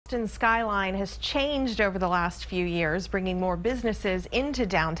Austin's skyline has changed over the last few years, bringing more businesses into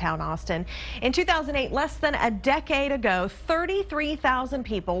downtown Austin. In 2008, less than a decade ago, 33,000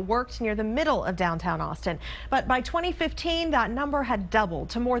 people worked near the middle of downtown Austin. But by 2015, that number had doubled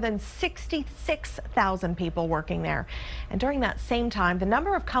to more than 66,000 people working there. And during that same time, the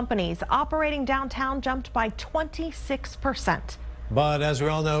number of companies operating downtown jumped by 26%. But as we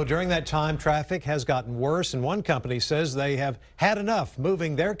all know, during that time, traffic has gotten worse, and one company says they have had enough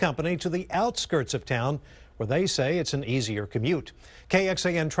moving their company to the outskirts of town, where they say it's an easier commute.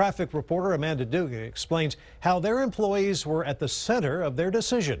 KXAN traffic reporter Amanda Dugan explains how their employees were at the center of their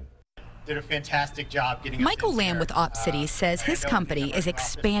decision. Did a fantastic job getting Michael Lamb with Opcity says his company is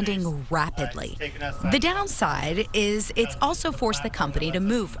expanding rapidly. The downside is it's also forced the company to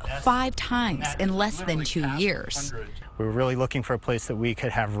move 5 times in less than 2 years. We were really looking for a place that we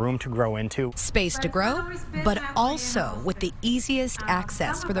could have room to grow into. Space to grow, but also with the easiest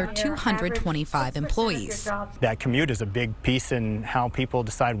access for their 225 employees. That commute is a big piece in how people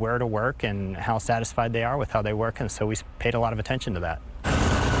decide where to work and how satisfied they are with how they work, and so we paid a lot of attention to that.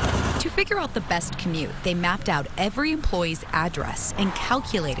 To figure out the best commute, they mapped out every employee's address and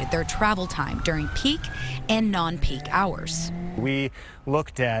calculated their travel time during peak and non-peak hours. We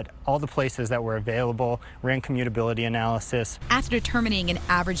looked at all the places that were available, ran commutability analysis. After determining an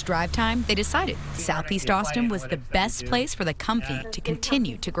average drive time, they decided Southeast Austin was the best place for the company to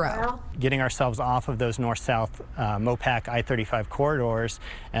continue to grow. Getting ourselves off of those north-south MOPAC I-35 corridors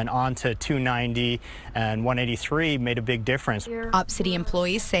and onto 290 and 183 made a big difference. Opcity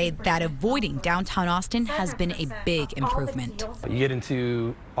employees say that avoiding downtown Austin has been a big improvement. You get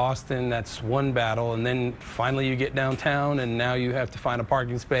into Austin, that's one battle, and then finally you get downtown, and now you have to find a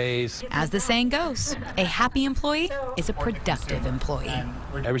parking space. As the saying goes, a happy employee is a productive employee.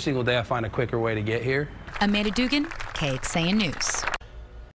 Every single day I find a quicker way to get here. Amanda Dugan, KXAN News.